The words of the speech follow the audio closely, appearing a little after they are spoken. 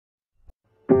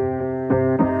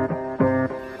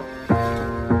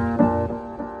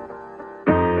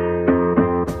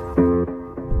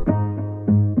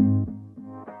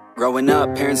Growing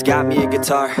up, parents got me a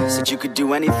guitar. Said you could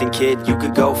do anything, kid, you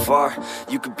could go far.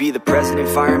 You could be the president,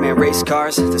 fireman, race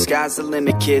cars. The sky's the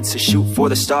limit, kid, so shoot for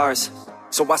the stars.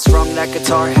 So I strummed that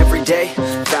guitar every day.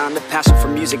 Found a passion for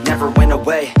music, never went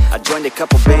away. I joined a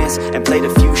couple bands and played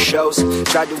a few shows.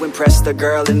 Tried to impress the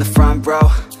girl in the front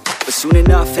row. But soon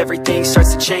enough, everything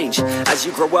starts to change. As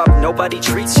you grow up, nobody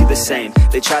treats you the same.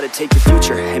 They try to take your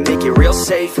future and make it real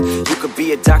safe. You could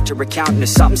be a doctor, accountant, or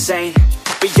something sane.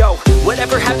 But yo,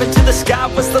 whatever happened to the sky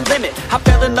was the limit. I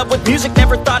fell in love with music,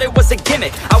 never thought it was a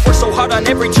gimmick. I worked so hard on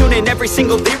every tune and every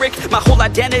single lyric. My whole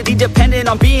identity depended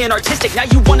on being artistic. Now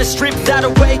you wanna strip that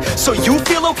away, so you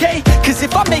feel okay? Cause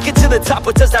if I make it to the top,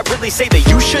 what does that really say? That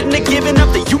you shouldn't have given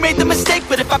up, that you made the mistake?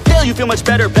 But if I fail, you feel much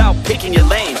better about picking your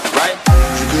lane, right?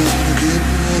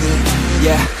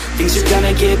 Yeah, things are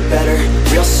gonna get better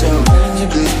real soon.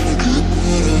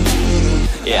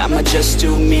 Yeah, I'ma just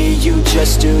do me, you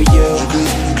just do you.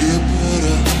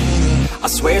 I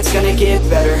swear it's gonna get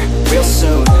better real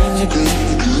soon.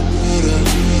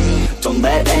 Don't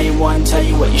let anyone tell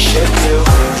you what you should do.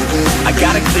 I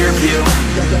got a clear view,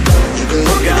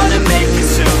 we're gonna make it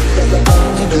soon.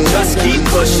 Just keep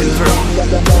pushing through.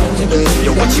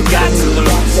 You're what you got to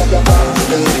lose.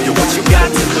 You're what you got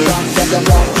to lose.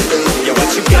 You're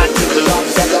what you got to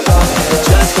lose.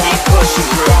 Just keep pushing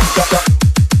through.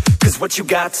 Cause what you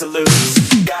got to lose,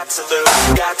 got to lose,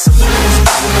 got to lose,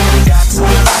 got to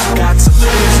lose, got to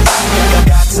lose,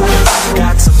 got to lose,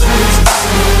 got to lose,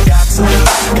 got to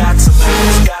lose, got to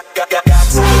lose, got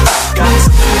to lose, got to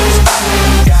lose,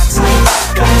 got to lose,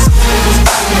 got to lose,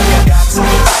 got to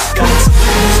lose,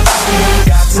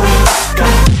 got to lose.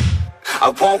 I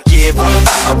won't give up,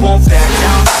 I won't back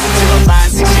down till the line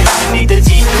sinks in underneath the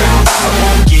deep ground. I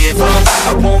won't give up,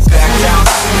 I won't back down.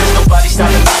 There's nobody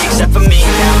stopping me except for me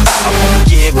now. I won't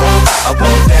give up, I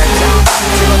won't back down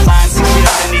till the line sinks in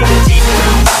underneath the deep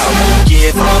ground. I won't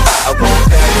give up, I won't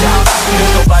back down.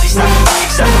 There's nobody stopping me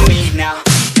except for me now.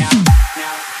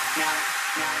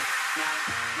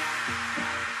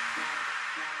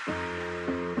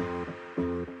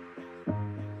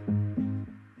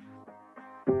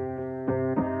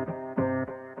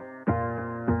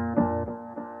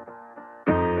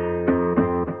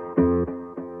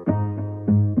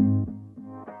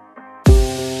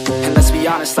 Be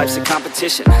honest, life's a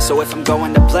competition. So if I'm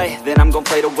going to play, then I'm gonna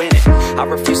play to win it. I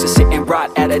refuse to sit and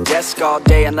rot at a desk all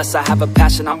day unless I have a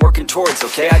passion I'm working towards,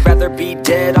 okay? I'd rather be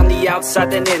dead on the outside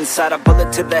than inside. A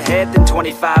bullet to the head than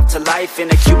 25 to life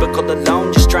in a cubicle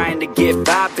alone, just trying to get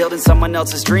by, building someone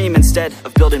else's dream instead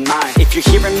of building mine. If you're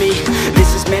hearing me,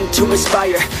 this is meant to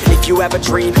inspire. If you have a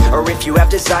dream or if you have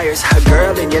desires, a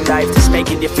girl in your life that's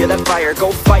making you feel that fire,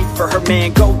 go fight for her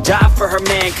man, go die for her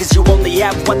man. Cause you only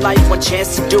have one life, one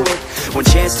chance to do it, one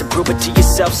chance to prove it to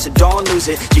yourself, so don't lose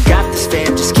it. You got this,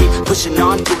 fam, just keep pushing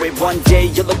on through it. One day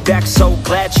you'll look back so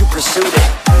glad you pursued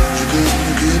it.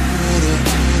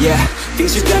 Yeah,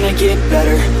 things are gonna get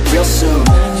better real soon.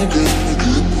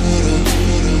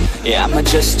 Yeah, I'ma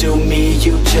just do me,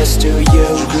 you just do you.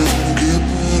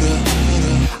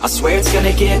 I swear it's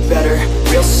gonna get better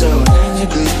real soon.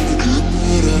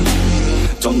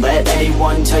 Don't let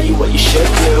anyone tell you what you should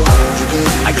do.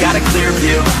 I got a clear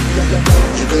view,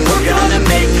 we're gonna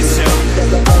make it soon.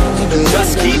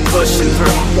 Just keep pushing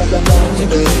through.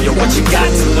 You're what you got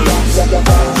to lose.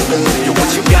 You're what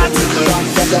you got to lose.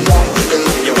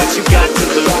 You're what you got to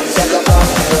lose.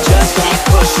 Just keep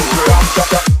pushing through.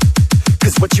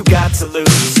 Cause what you got to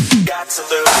lose, got to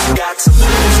lose, got to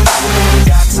lose,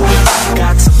 got to lose,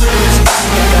 got to lose,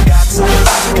 got to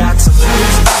lose, got to lose,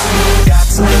 got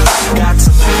to lose, got to lose, got to lose,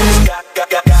 got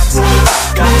to lose,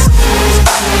 got to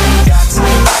lose, got to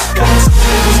lose, got to lose,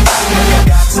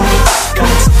 got to lose,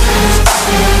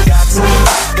 got to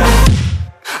lose.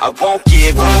 I won't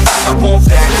give up, I won't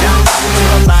back down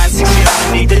till the line sinks in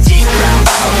underneath the deep ground.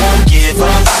 I won't give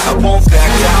up, I won't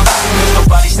back down. There's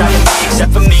nobody stopping me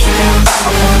except for me now. I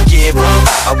won't give up,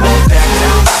 I won't back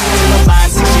down till the line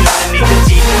sinks in underneath the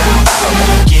deep ground. I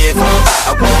won't give up,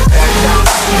 I won't back down.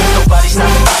 There's nobody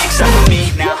stopping me except for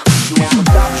me now. You won't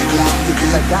stop me now,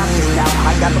 because I got this now.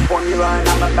 I got the formula and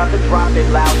I'm about to drop it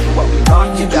loud. So what we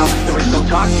talking about? There is no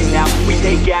talking now. We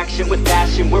take action with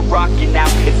passion, we're rocking now.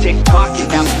 It's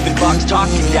tick-tocking now, the clock's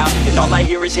talking down. And all I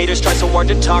hear is haters try so hard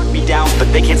to talk me down,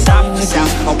 but they can't stop the sound,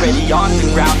 already on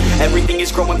the ground. Everything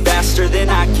is growing faster than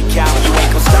I can count. You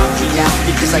ain't gon' stop me now,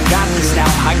 because I got this now.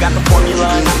 I got the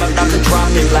formula and I'm about to drop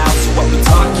it loud. So what we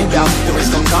talking about? There is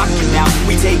no talking now.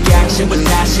 We take action with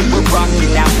passion, we're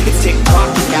rocking now. It's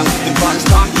tick-tocking now, the clock's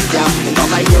talking down. And all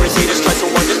I hear is haters try so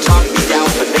hard to talk me down,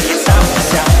 but they can't stop the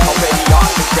sound, already on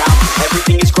the ground.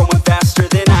 Everything is growing faster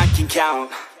than I can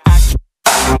count. I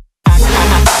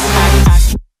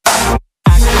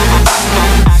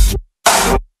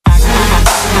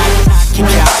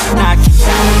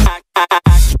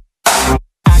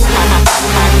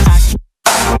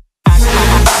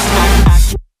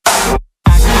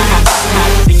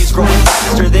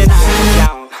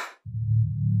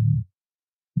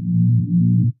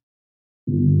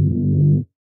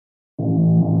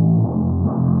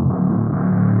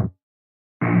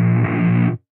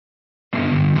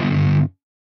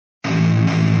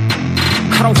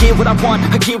what I want,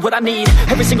 I get what I need.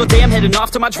 Every single day I'm heading off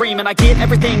to my dream, and I get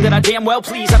everything that I damn well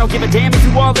please. I don't give a damn if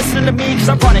you all listening to me, cause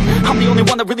I run it. I'm the only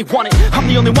one that really want it, I'm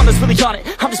the only one that's really on it.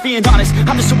 I'm just being honest,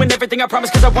 I'm just doing everything I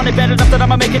promise, cause I want it bad enough that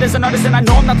I'ma make it as an artist. And I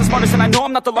know I'm not the smartest, and I know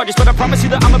I'm not the largest, but I promise you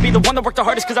that I'ma be the one that worked the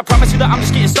hardest, cause I promise you that I'm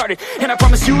just getting started. And I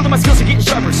promise you that my skills are getting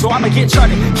sharper, so I'ma get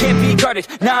charted, can't be guarded.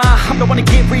 Nah, I'm the one to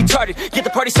get retarded, get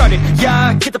the party started.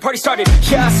 Yeah, get the party started,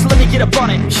 yeah, so let me get up on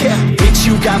it. Yeah, bitch,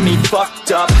 you got me fucked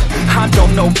up, I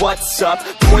don't know what's up.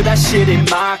 Pour that shit in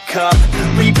my cup,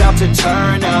 we bout to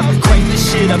turn up. Crank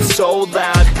this shit up so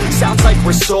loud, sounds like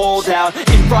we're sold out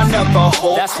in front of a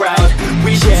whole crowd.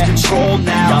 We lose control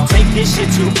now, y'all take this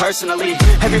shit too personally.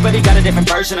 Everybody got a different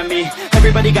version of me,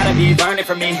 everybody gotta be learning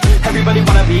from me. Everybody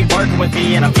wanna be working with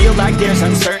me, and I feel like there's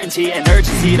uncertainty and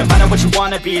urgency to find out what you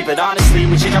wanna be. But honestly,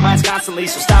 we change our minds constantly,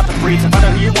 so stop and breathe and find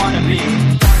out who you wanna be.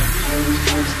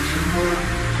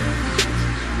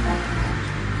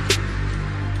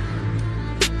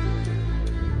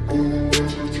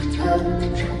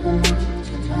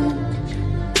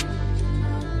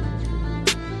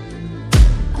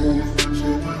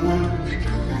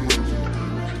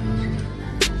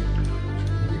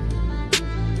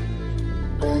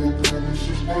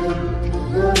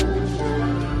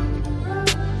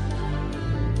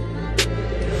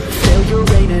 Failure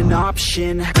ain't an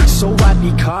option, so I'd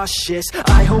be cautious.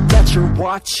 I hope that you're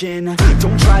watching,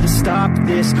 don't try to stop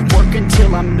this. Work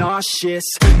until I'm nauseous,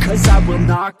 cause I will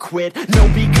not quit. No,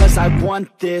 because I want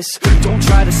this, don't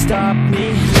try to stop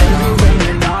me. Failure ain't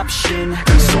an option,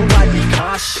 so I'd be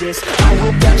cautious. I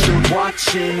hope that you're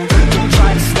watching, don't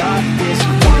try to stop this.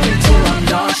 Work until I'm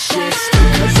nauseous,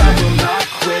 cause I will not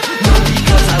quit. No,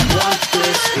 because I want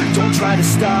this, don't try to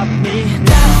stop me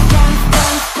now.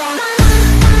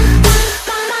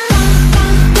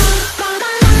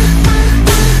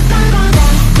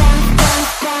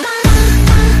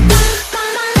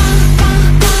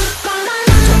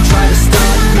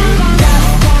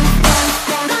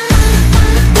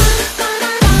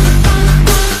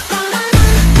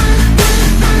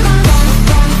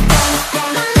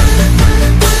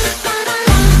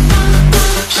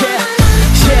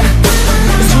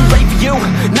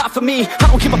 Me, I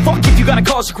don't give a fuck if you got a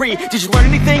college degree. Did you learn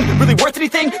anything? Really worth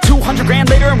anything? 200 grand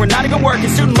later and we're not even working.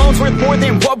 Student loans worth more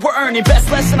than what we're earning.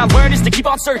 Best lesson I learned is to keep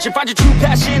on searching. Find your true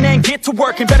passion and get to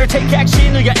work. And better take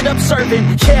action or you end up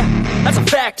serving. Yeah, that's a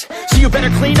fact. So you better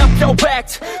clean up your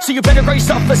act. So you better grow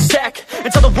yourself a stack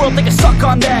and tell the world they can suck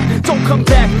on that. Don't come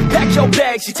back, pack your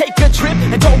bags. You take a trip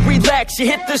and don't relax. You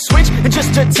hit the switch and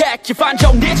just attack. You find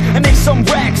your niche and make some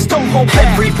racks. Don't hold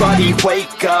back. Everybody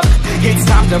wake up, it's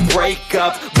time to break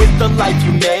up with the life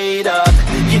you made up.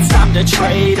 It's time to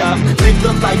trade up, live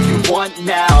the life you want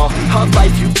now, a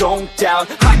life you don't doubt.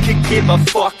 I could give a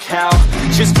fuck how,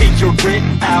 just get your grit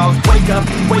out. Wake up,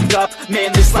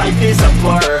 man, this life is a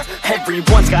blur.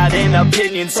 Everyone's got an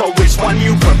opinion, so which one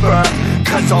you prefer?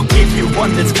 Cause I'll give you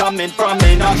one that's coming from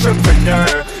an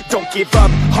entrepreneur. Don't give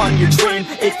up on your dream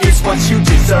if it's what you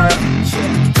deserve.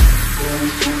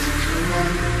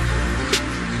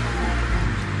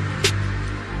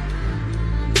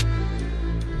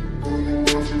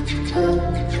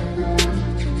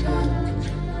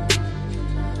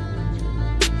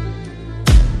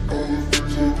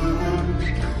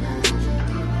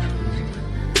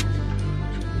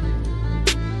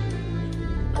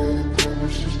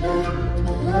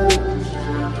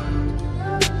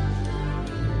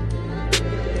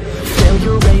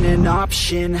 Failure ain't an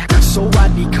option, so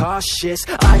I'd be cautious.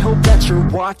 I hope that you're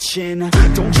watching,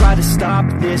 don't try to stop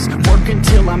this. Work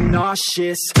until I'm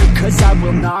nauseous, cause I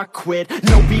will not quit.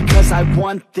 No, because I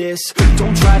want this,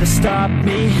 don't try to stop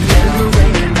me. Failure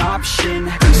ain't an option,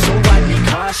 so I'd be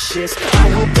cautious. I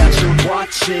hope that you're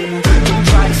watching, don't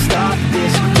try to stop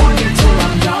this. Work until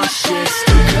I'm nauseous,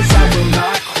 cause I will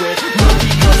not quit. No,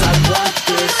 because I want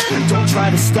this, don't try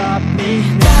to stop me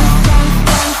now.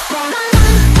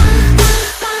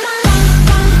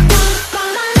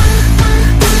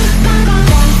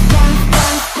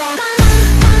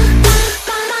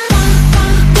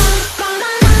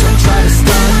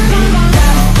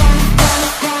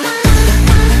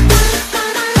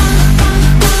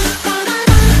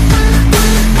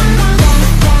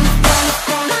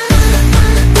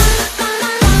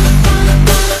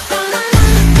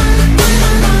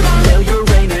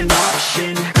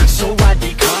 So I'd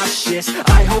be cautious.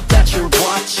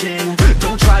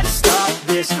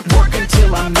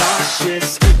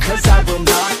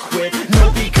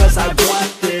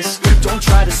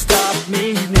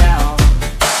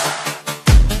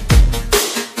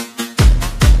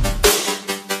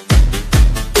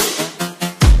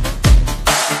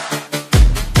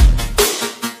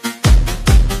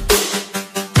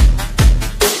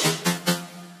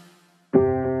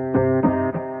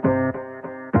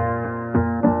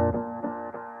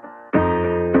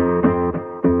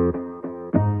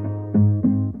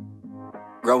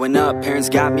 Growing up, parents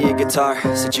got me a guitar.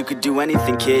 Said you could do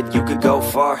anything, kid, you could go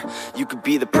far. You could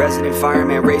be the president,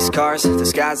 fireman, race cars. The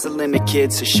sky's the limit,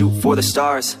 kid, so shoot for the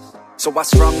stars. So I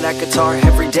strummed that guitar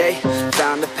every day.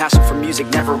 Found a passion for music,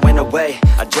 never went away.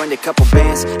 I joined a couple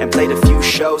bands and played a few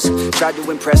shows. Tried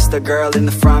to impress the girl in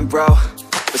the front row.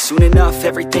 But soon enough,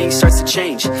 everything starts to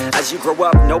change. As you grow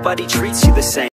up, nobody treats you the same.